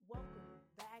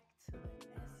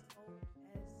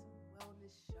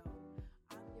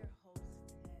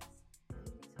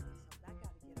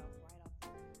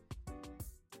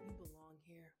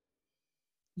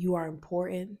You are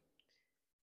important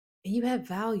and you have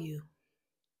value.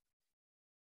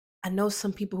 I know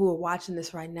some people who are watching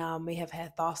this right now may have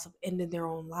had thoughts of ending their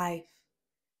own life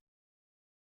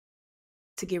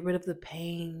to get rid of the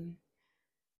pain,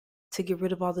 to get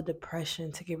rid of all the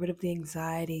depression, to get rid of the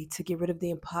anxiety, to get rid of the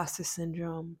imposter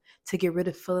syndrome, to get rid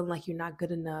of feeling like you're not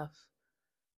good enough.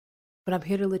 But I'm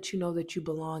here to let you know that you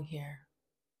belong here.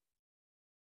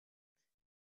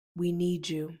 We need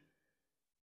you.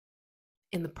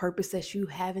 And the purpose that you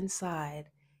have inside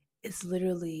is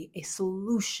literally a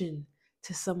solution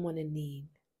to someone in need.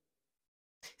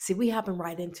 See, we hopping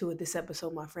right into it this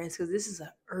episode, my friends, because this is an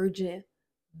urgent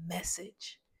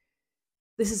message.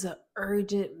 This is an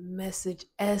urgent message.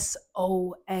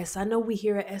 SOS. I know we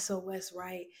hear a SOS,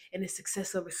 right? And it's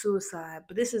success over suicide,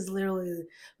 but this is literally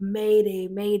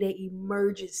mayday,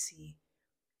 emergency,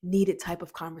 needed type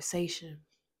of conversation.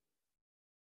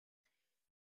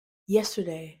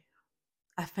 Yesterday,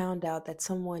 I found out that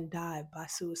someone died by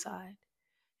suicide.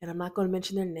 And I'm not going to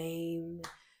mention their name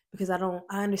because I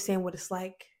understand what it's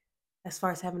like as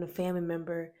far as having a family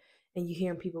member and you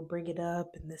hearing people bring it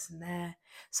up and this and that.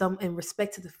 So in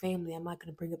respect to the family, I'm not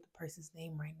going to bring up the person's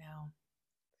name right now.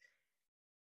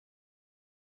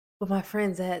 But my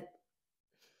friends, that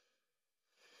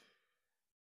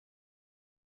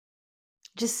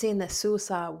just seeing that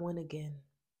suicide won again.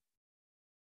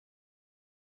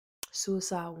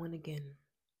 Suicide won again.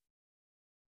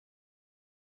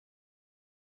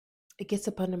 It gets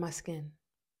up under my skin.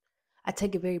 I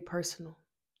take it very personal.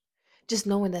 Just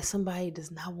knowing that somebody does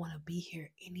not want to be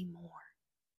here anymore.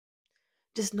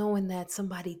 Just knowing that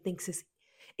somebody thinks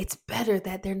it's better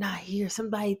that they're not here.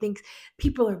 Somebody thinks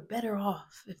people are better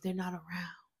off if they're not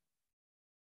around.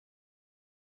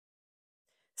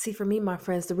 See, for me, my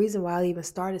friends, the reason why I even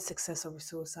started Success Over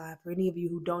Suicide, for any of you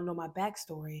who don't know my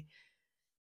backstory,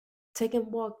 take a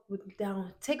walk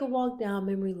down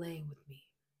memory lane with me.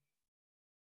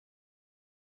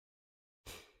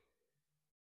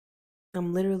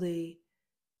 I'm literally,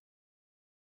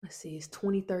 let's see, it's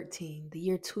 2013, the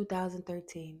year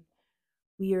 2013.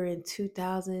 We are in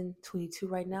 2022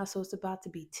 right now, so it's about to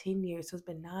be 10 years. So it's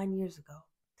been 9 years ago.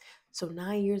 So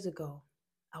 9 years ago,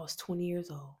 I was 20 years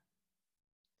old.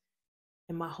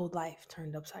 And my whole life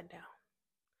turned upside down.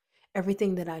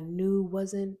 Everything that I knew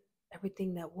wasn't,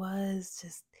 everything that was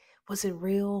just wasn't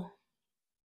real.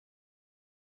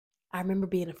 I remember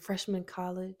being a freshman in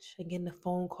college and getting a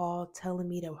phone call telling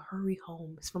me to hurry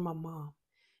home. It's from my mom.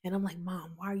 And I'm like,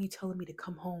 Mom, why are you telling me to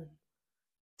come home?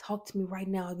 Talk to me right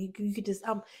now. You could just,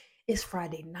 it's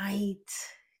Friday night.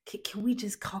 Can we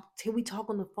just talk? Can we talk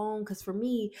on the phone? Because for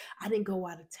me, I didn't go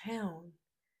out of town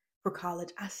for college.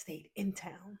 I stayed in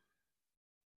town.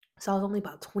 So I was only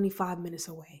about 25 minutes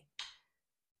away.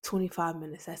 25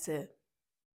 minutes, that's it.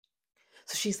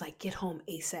 So she's like, get home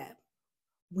ASAP.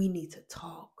 We need to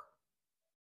talk.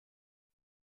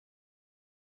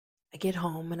 I get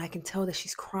home and I can tell that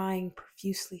she's crying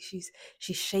profusely. She's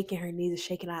shaking, her knees are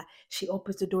shaking. She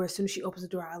opens the door. As soon as she opens the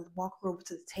door, I walk her over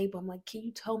to the table. I'm like, can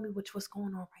you tell me what's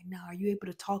going on right now? Are you able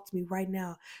to talk to me right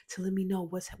now to let me know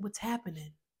what's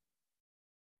happening?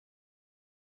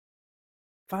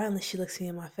 Finally, she looks me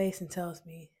in my face and tells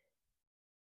me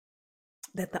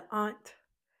that the aunt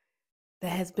that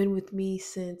has been with me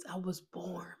since I was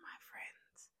born, my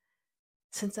friends,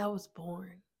 since I was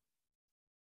born,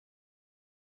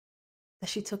 that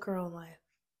she took her own life.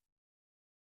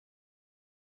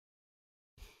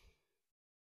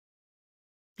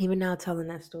 Even now, telling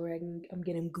that story, I'm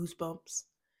getting goosebumps.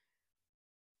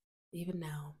 Even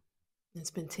now, it's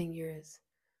been 10 years.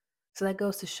 So that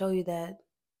goes to show you that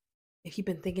if you've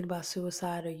been thinking about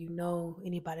suicide or you know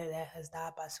anybody that has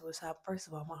died by suicide, first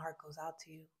of all, my heart goes out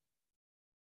to you.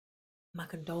 My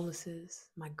condolences,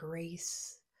 my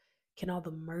grace. Can all the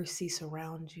mercy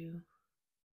surround you?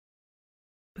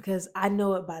 Because I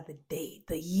know it by the date,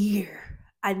 the year.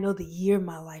 I know the year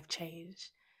my life changed.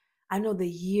 I know the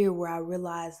year where I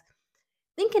realized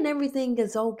thinking everything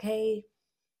is okay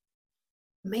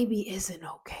maybe isn't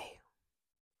okay.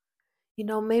 You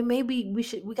know, maybe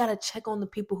we gotta check on the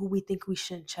people who we think we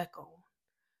shouldn't check on.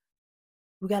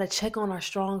 We gotta check on our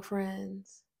strong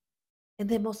friends. And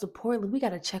then most importantly, we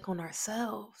gotta check on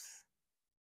ourselves.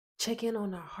 Check in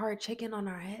on our heart, check in on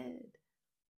our head.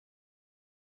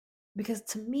 Because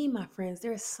to me, my friends,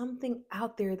 there is something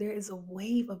out there. There is a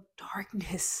wave of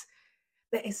darkness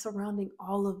that is surrounding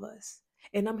all of us.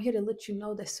 And I'm here to let you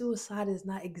know that suicide is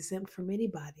not exempt from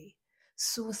anybody.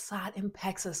 Suicide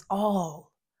impacts us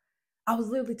all. I was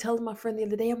literally telling my friend the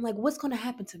other day, I'm like, what's going to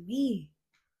happen to me?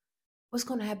 What's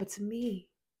going to happen to me?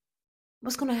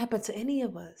 What's going to happen to any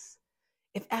of us?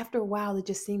 If after a while it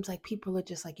just seems like people are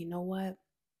just like, you know what?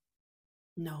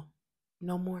 No,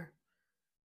 no more.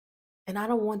 And I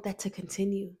don't want that to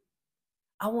continue.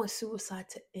 I want suicide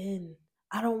to end.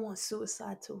 I don't want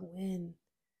suicide to win.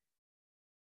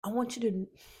 I want you to.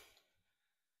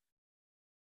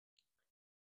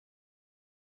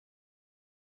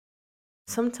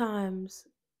 Sometimes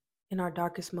in our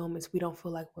darkest moments, we don't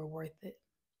feel like we're worth it.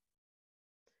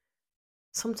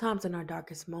 Sometimes in our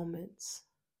darkest moments,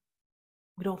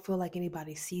 we don't feel like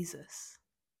anybody sees us.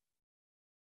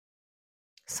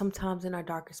 Sometimes in our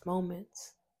darkest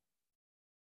moments,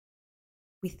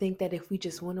 we think that if we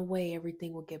just went away,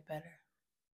 everything will get better.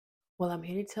 Well, I'm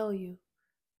here to tell you,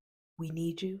 we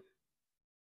need you.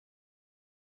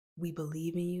 We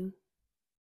believe in you.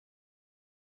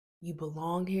 You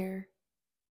belong here.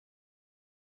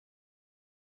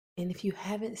 And if you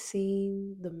haven't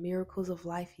seen the miracles of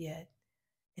life yet,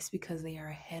 it's because they are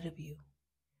ahead of you.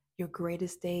 Your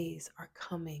greatest days are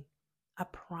coming. I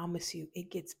promise you,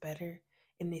 it gets better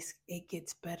and it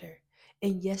gets better.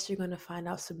 And yes, you're going to find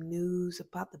out some news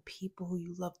about the people who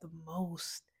you love the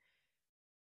most.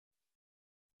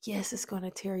 Yes, it's going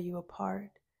to tear you apart,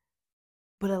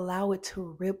 but allow it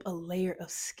to rip a layer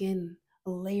of skin, a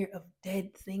layer of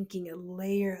dead thinking, a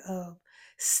layer of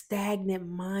stagnant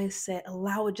mindset.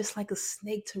 Allow it just like a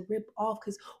snake to rip off,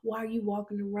 because why are you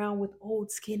walking around with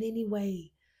old skin anyway?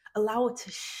 Allow it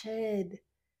to shed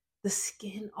the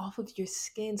skin off of your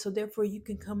skin, so therefore you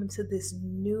can come into this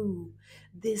new,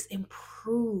 this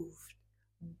improved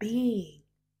being.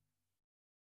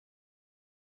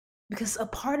 Because a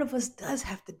part of us does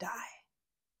have to die.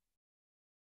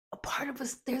 A part of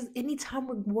us, there's anytime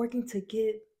we're working to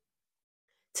get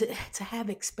to have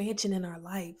expansion in our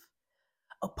life,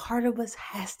 a part of us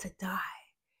has to die.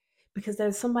 Because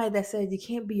there's somebody that said you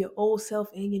can't be your old self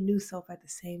and your new self at the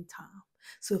same time.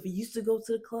 So if you used to go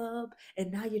to the club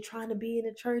and now you're trying to be in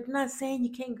the church, I'm not saying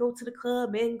you can't go to the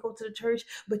club and go to the church,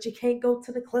 but you can't go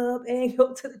to the club and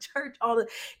go to the church.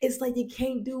 It's like you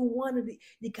can't do one of the,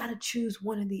 you gotta choose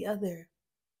one or the other.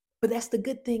 But that's the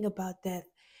good thing about that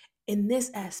in this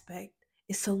aspect,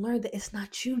 is to learn that it's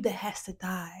not you that has to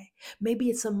die. Maybe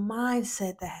it's a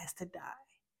mindset that has to die.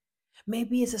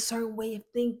 Maybe it's a certain way of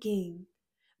thinking.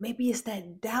 Maybe it's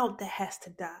that doubt that has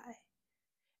to die.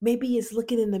 Maybe it's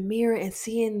looking in the mirror and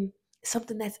seeing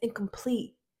something that's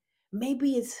incomplete.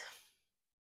 Maybe it's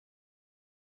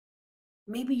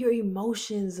maybe your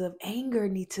emotions of anger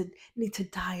need to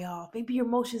die off. Maybe your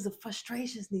emotions of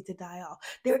frustrations need to die off.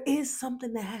 There is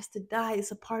something that has to die.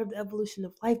 It's a part of the evolution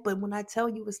of life. But when I tell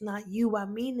you it's not you, I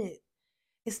mean it.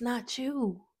 It's not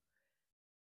you.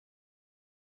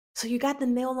 So you got the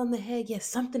nail on the head. Yes,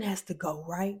 something has to go,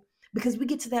 right? Because we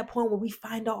get to that point where we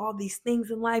find out all these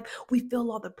things in life. We feel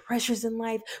all the pressures in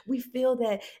life. We feel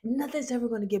that nothing's ever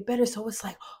going to get better. So it's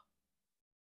like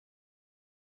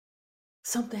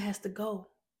something has to go.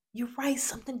 You're right.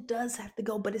 Something does have to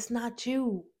go, but it's not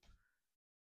you.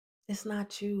 It's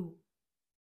not you.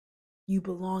 You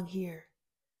belong here.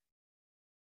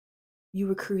 You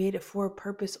were created for a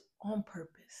purpose, on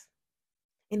purpose.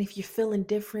 And if you're feeling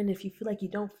different, if you feel like you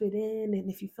don't fit in, and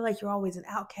if you feel like you're always an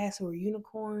outcast or a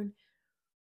unicorn,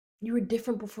 you were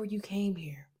different before you came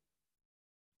here.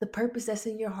 The purpose that's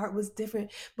in your heart was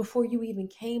different before you even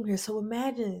came here. So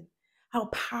imagine how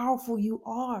powerful you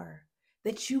are,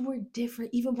 that you were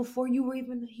different even before you were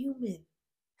even a human.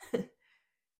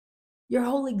 Your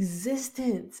whole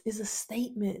existence is a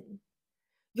statement.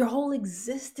 Your whole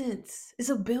existence is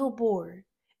a billboard.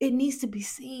 It needs to be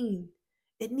seen.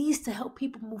 It needs to help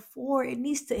people move forward. It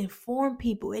needs to inform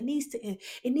people. It needs to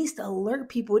alert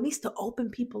people. It needs to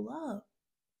open people up.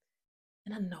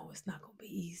 And I know it's not going to be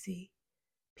easy.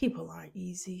 People aren't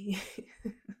easy.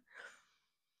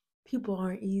 People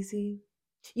aren't easy.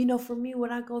 For me,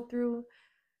 what I go through,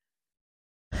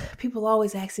 people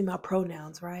always ask me my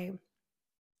pronouns, right?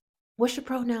 What's your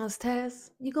pronouns, Tess?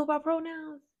 You go by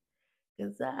pronouns?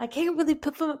 Because I can't really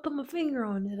put my finger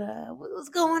on it. What's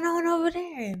going on over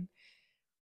there? And,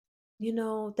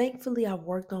 thankfully, I've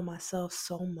worked on myself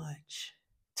so much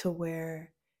to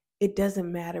where it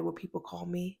doesn't matter what people call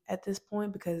me at this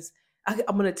point, because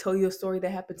I'm going to tell you a story that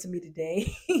happened to me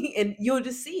today and you'll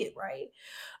just see it, right?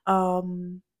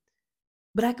 Um,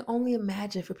 But I can only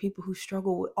imagine for people who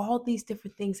struggle with all these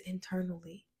different things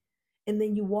internally. And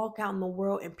then you walk out in the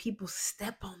world and people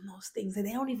step on those things and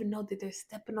they don't even know that they're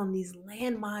stepping on these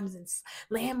landmines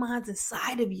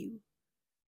inside of you.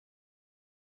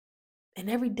 And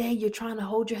every day you're trying to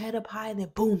hold your head up high and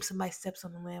then boom, somebody steps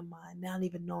on the landmine, not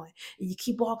even knowing. And you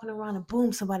keep walking around and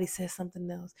boom, somebody says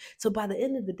something else. So by the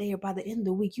end of the day or by the end of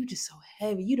the week, you just so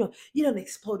heavy. You don't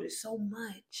exploded so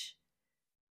much.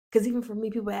 Because even for me,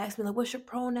 people ask me, like, what's your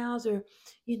pronouns? Or,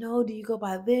 do you go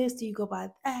by this? Do you go by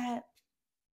that?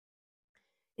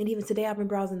 And even today, I've been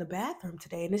browsing the bathroom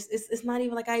today, and it's not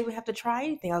even like I even have to try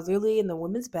anything. I was literally in the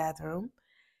women's bathroom,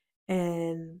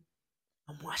 and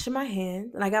I'm washing my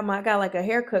hands, and I got like a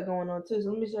haircut going on too.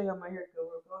 So let me show y'all my haircut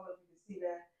real quick. I don't know if you can see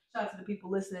that. Shout out to the people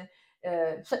listening.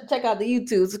 Check out the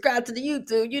YouTube. Subscribe to the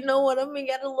YouTube. You know what I mean?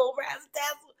 Got a little razzle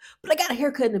dazzle, but I got a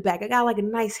haircut in the back. I got like a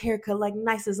nice haircut, like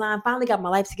nice design. Finally got my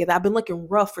life together. I've been looking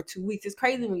rough for 2 weeks. It's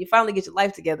crazy when you finally get your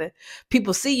life together.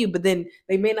 People see you, but then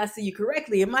they may not see you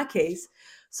correctly. In my case,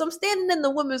 so I'm standing in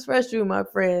the women's restroom, my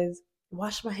friends.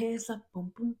 Wash my hands up,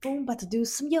 boom, boom, boom. About to do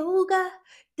some yoga.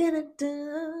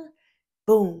 Da-da-da.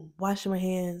 Boom, washing my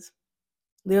hands.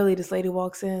 Literally, this lady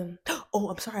walks in. Oh,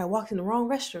 I'm sorry, I walked in the wrong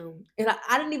restroom. And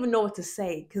I didn't even know what to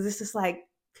say because it's just like,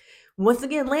 once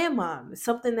again, landmine. It's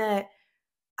something that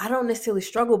I don't necessarily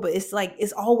struggle, but it's like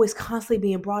it's always constantly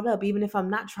being brought up, even if I'm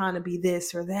not trying to be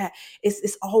this or that.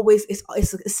 It's always it's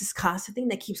this constant thing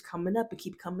that keeps coming up and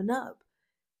keep coming up.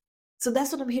 So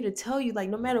that's what I'm here to tell you. Like,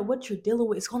 no matter what you're dealing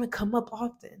with, it's gonna come up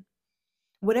often.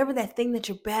 Whatever that thing that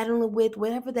you're battling with,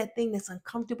 whatever that thing that's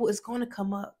uncomfortable, is going to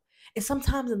come up. And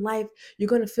sometimes in life, you're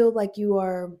going to feel like you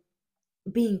are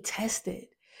being tested,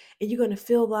 and you're going to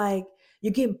feel like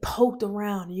you're getting poked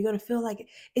around, and you're going to feel like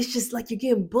it's just like you're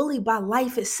getting bullied by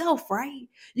life itself, right?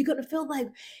 You're going to feel like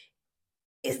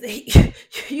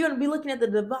you're going to be looking at the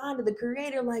divine or the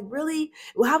creator like, really?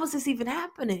 Well, how is this even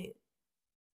happening?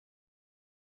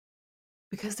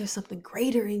 Because there's something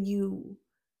greater in you.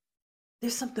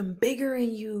 There's something bigger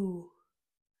in you.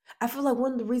 I feel like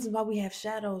one of the reasons why we have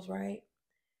shadows, right?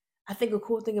 I think a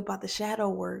cool thing about the shadow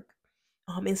work,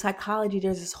 in psychology,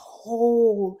 there's this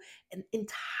whole an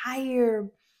entire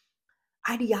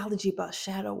ideology about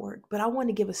shadow work, but I want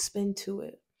to give a spin to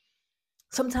it.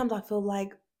 Sometimes I feel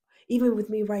like, even with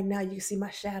me right now, you can see my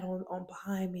shadow on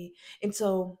behind me, and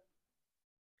so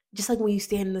just like when you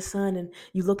stand in the sun and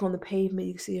you look on the pavement,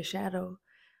 you can see a shadow.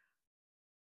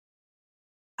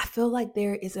 I feel like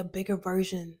there is a bigger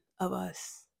version of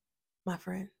us, my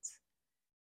friends.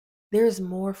 There is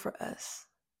more for us,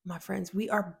 my friends. We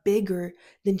are bigger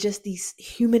than just these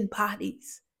human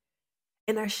bodies.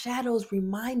 And our shadows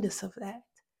remind us of that.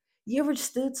 You ever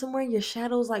stood somewhere and your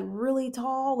shadow's like really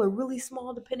tall or really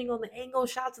small, depending on the angle?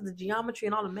 Shout out to the geometry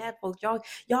and all the math folks.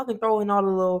 Y'all can throw in all the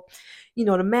little,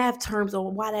 the math terms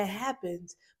on why that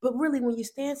happens. But really, when you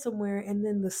stand somewhere and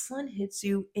then the sun hits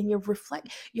you and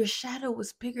your shadow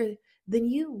is bigger than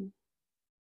you.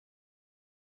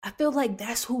 I feel like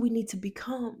that's who we need to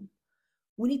become.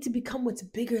 We need to become what's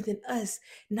bigger than us,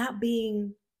 not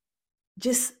being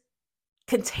just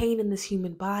contained in this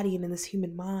human body and in this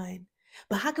human mind.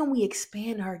 But how can we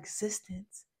expand our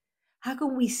existence? How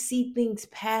can we see things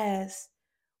past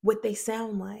what they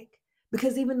sound like?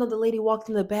 Because even though the lady walked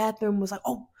in the bathroom was like,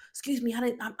 "Oh, excuse me,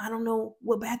 I don't know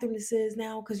what bathroom this is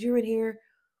now because you're in here."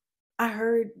 I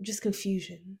heard just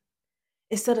confusion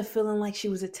instead of feeling like she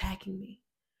was attacking me.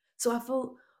 So I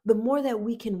feel the more that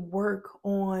we can work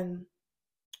on,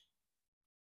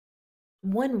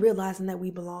 one, realizing that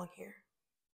we belong here.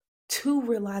 Two,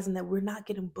 realizing that we're not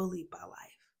getting bullied by life.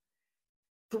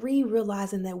 Three,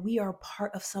 realizing that we are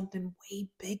part of something way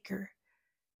bigger.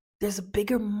 There's a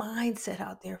bigger mindset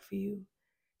out there for you.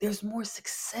 There's more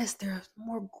success, there's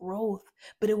more growth,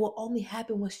 but it will only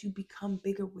happen once you become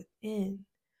bigger within.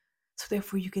 So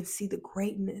therefore you can see the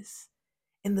greatness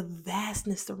and the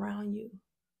vastness around you.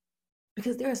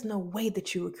 Because there is no way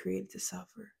that you were created to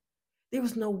suffer. There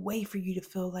was no way for you to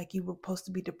feel like you were supposed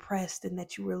to be depressed and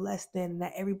that you were less than, and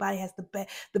that everybody has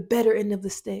the better end of the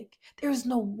stick. There is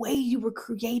no way you were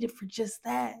created for just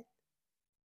that.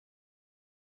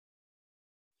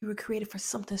 You were created for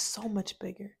something so much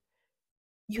bigger.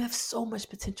 You have so much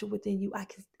potential within you.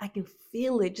 I can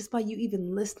feel it just by you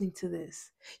even listening to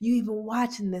this. You even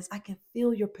watching this, I can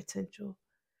feel your potential.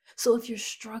 So if you're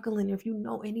struggling, or if you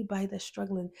know anybody that's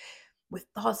struggling with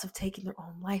thoughts of taking their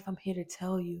own life, I'm here to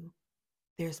tell you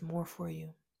there's more for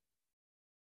you.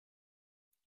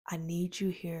 I need you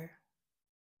here.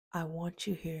 I want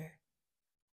you here.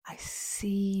 I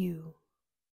see you.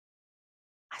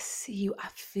 I see you. I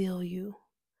feel you.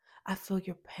 I feel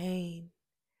your pain.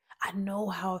 I know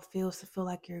how it feels to feel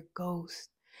like you're a ghost.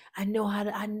 I know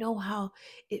how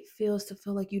it feels to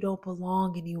feel like you don't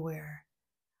belong anywhere.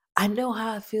 I know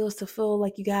how it feels to feel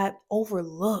like you got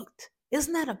overlooked.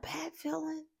 Isn't that a bad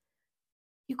feeling?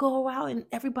 You go out and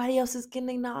everybody else is getting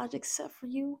acknowledged except for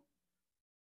you.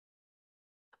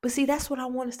 But see, that's what I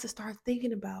want us to start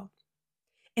thinking about.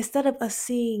 Instead of us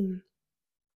seeing,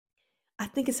 I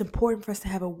think it's important for us to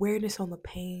have awareness on the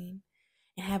pain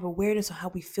and have awareness on how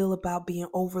we feel about being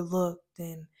overlooked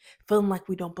and feeling like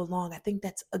we don't belong. I think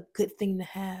that's a good thing to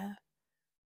have.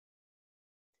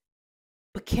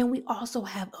 But can we also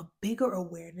have a bigger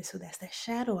awareness? So that's that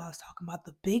shadow I was talking about,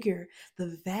 the bigger,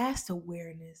 the vast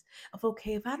awareness of,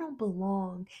 okay, if I don't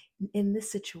belong in this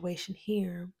situation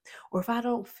here, or if I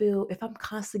don't feel, if I'm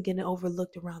constantly getting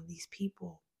overlooked around these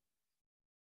people,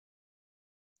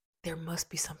 there must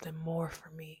be something more for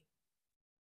me.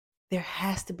 There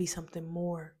has to be something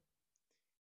more.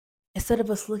 Instead of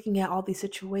us looking at all these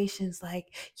situations like,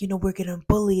 we're getting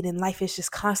bullied and life is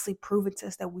just constantly proving to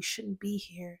us that we shouldn't be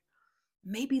here.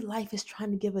 Maybe life is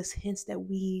trying to give us hints that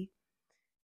we're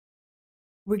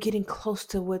getting close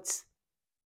to what's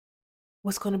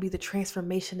going to be the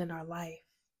transformation in our life.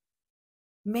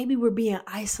 Maybe we're being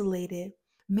isolated.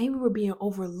 Maybe we're being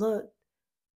overlooked.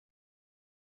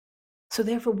 So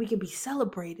therefore we can be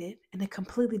celebrated in a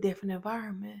completely different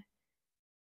environment.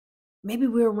 Maybe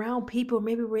we're around people,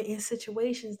 maybe we're in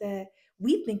situations that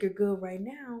we think are good right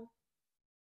now,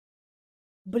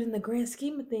 but in the grand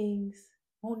scheme of things,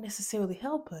 won't necessarily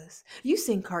help us. You've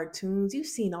seen cartoons, you've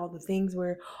seen all the things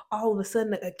where all of a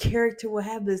sudden a character will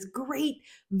have this great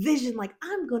vision, like,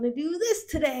 I'm going to do this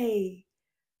today.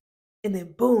 And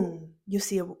then boom, you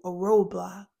see a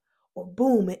roadblock, or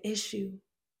boom, an issue.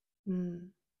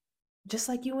 Just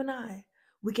like you and I,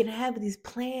 we can have these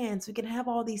plans, we can have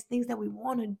all these things that we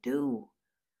want to do.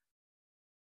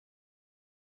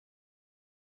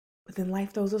 But then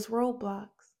life throws us roadblocks.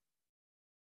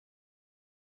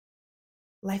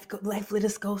 Life let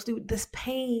us go through this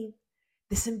pain,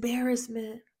 this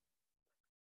embarrassment.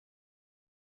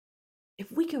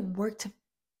 If we can work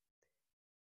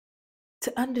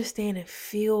to understand and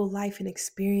feel life and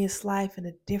experience life in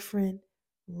a different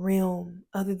realm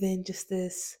other than just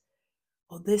this,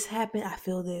 oh, this happened, I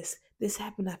feel this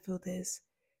happened, I feel this.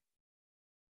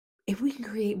 If we can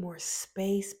create more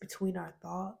space between our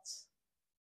thoughts,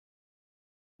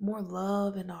 more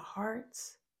love in our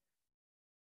hearts,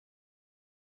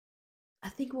 I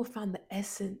think we'll find the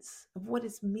essence of what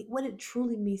it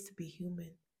truly means to be human.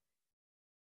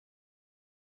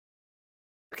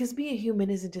 Because being human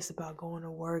isn't just about going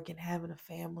to work and having a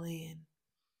family and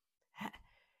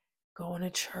going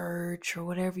to church or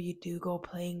whatever you do, go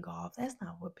playing golf. That's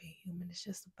not what being human is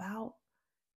just about.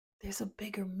 There's a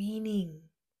bigger meaning.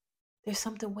 There's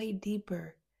something way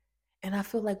deeper. And I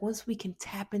feel like once we can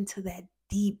tap into that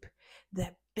deep,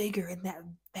 that bigger, and that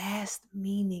vast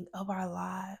meaning of our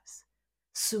lives,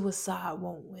 suicide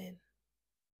won't win.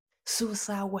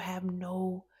 Suicide will have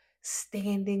no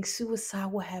standing.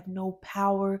 Suicide will have no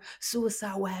power.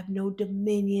 Suicide will have no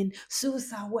dominion.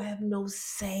 Suicide will have no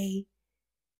say,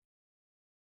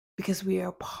 because we are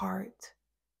a part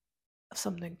of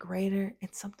something greater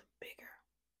and something bigger.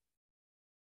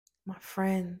 My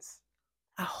friends,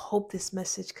 I hope this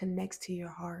message connects to your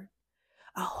heart.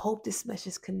 I hope this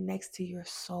message connects to your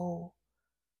soul.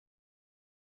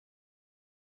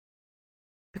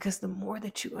 Because the more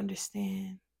that you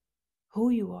understand who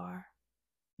you are,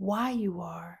 why you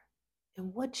are,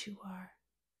 and what you are,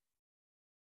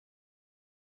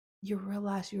 you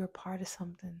realize you're a part of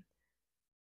something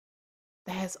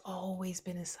that has always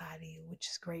been inside of you, which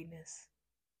is greatness,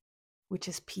 which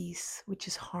is peace, which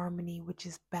is harmony, which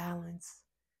is balance,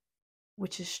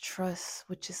 which is trust,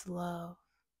 which is love.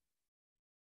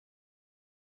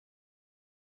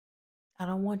 I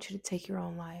don't want you to take your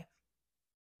own life.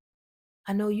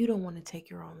 I know you don't want to take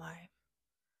your own life.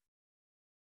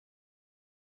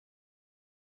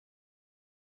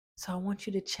 So I want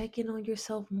you to check in on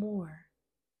yourself more.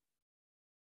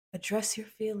 Address your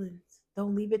feelings.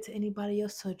 Don't leave it to anybody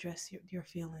else to address your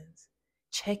feelings.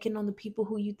 Check in on the people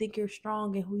who you think are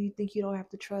strong and who you think you don't have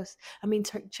to trust.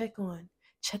 Check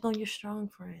on your strong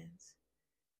friends.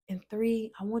 And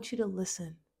 3, I want you to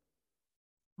listen.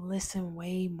 Listen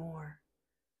way more.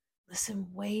 Listen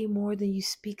way more than you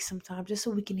speak sometimes, just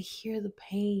so we can hear the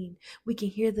pain. We can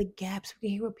hear the gaps. We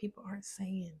can hear what people aren't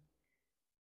saying.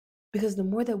 Because the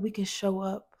more that we can show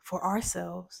up for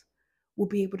ourselves, we'll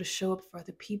be able to show up for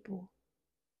other people.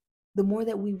 The more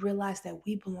that we realize that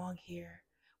we belong here,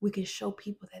 we can show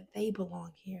people that they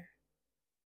belong here.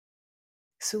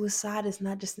 Suicide is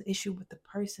not just an issue with the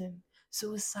person.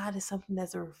 Suicide is something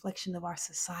that's a reflection of our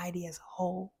society as a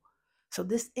whole. So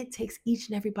it takes each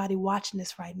and everybody watching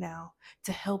this right now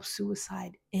to help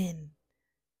suicide end.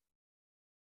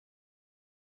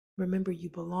 Remember, you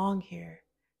belong here.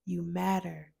 You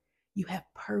matter. You have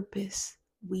purpose.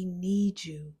 We need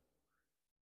you.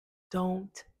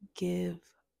 Don't give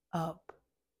up.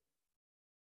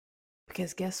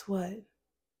 Because guess what?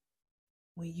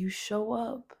 When you show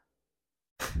up,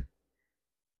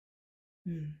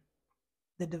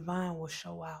 the divine will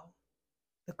show out.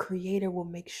 The creator will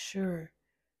make sure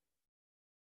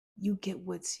you get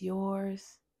what's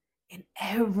yours and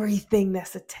everything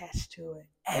that's attached to it.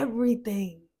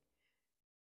 Everything.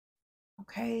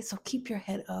 Okay? So keep your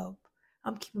head up.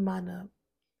 I'm keeping mine up.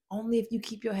 Only if you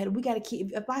keep your head up. We got to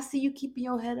keep, if I see you keeping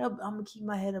your head up, I'm going to keep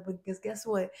my head up. Because guess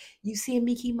what? You seeing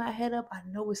me keep my head up, I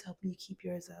know it's helping you keep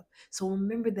yours up. So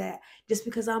remember that just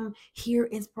because I'm here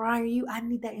inspiring you, I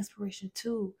need that inspiration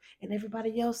too. And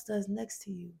everybody else does next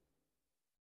to you.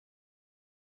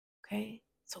 Okay?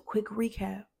 So quick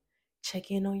recap.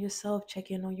 Check in on yourself, check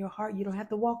in on your heart. You don't have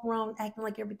to walk around acting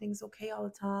like everything's okay all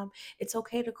the time. It's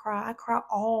okay to cry. I cry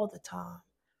all the time.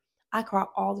 I cry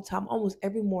all the time, almost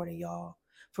every morning, y'all.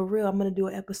 For real, I'm going to do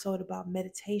an episode about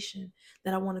meditation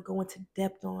that I want to go into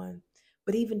depth on.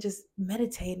 But even just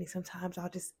meditating, sometimes I'll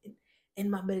just, in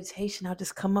my meditation, I'll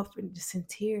just come up and just in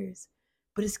tears.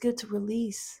 But it's good to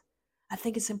release. I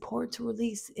think it's important to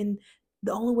release. And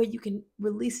the only way you can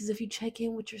release is if you check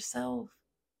in with yourself.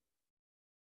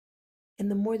 And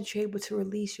the more that you're able to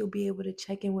release, you'll be able to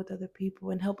check in with other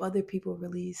people and help other people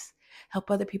release,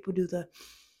 help other people do the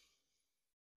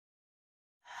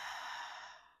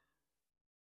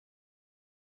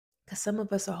because some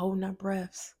of us are holding our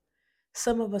breaths.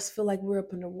 Some of us feel like we're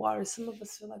up in the water. Some of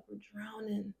us feel like we're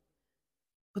drowning.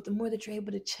 But the more that you're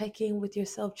able to check in with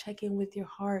yourself, check in with your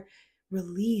heart,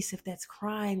 release if that's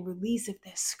crying, release if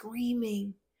that's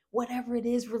screaming. Whatever it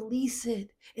is, release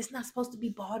it. It's not supposed to be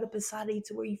balled up inside of you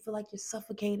to where you feel like you're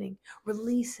suffocating.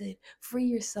 Release it. Free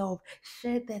yourself.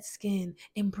 Shed that skin.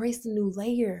 Embrace the new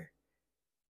layer.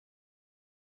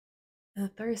 And the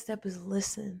third step is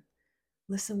listen.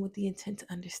 Listen with the intent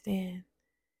to understand.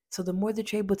 So the more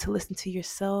that you're able to listen to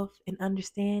yourself and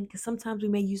understand, because sometimes we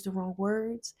may use the wrong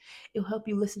words, it'll help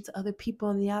you listen to other people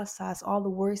on the outside. So all the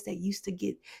words that used to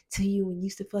get to you and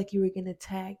used to feel like you were getting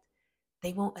attacked,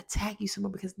 they won't attack you so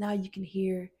much because now you can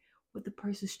hear what the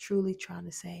person's truly trying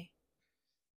to say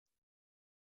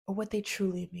or what they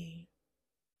truly mean.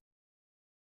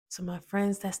 So my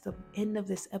friends, that's the end of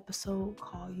this episode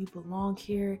called You Belong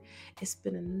Here. It's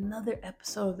been another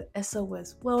episode of the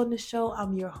SOS Wellness Show.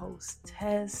 I'm your host,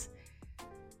 Tess.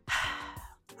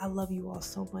 I love you all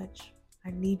so much.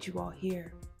 I need you all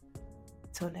here.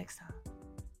 Till next time.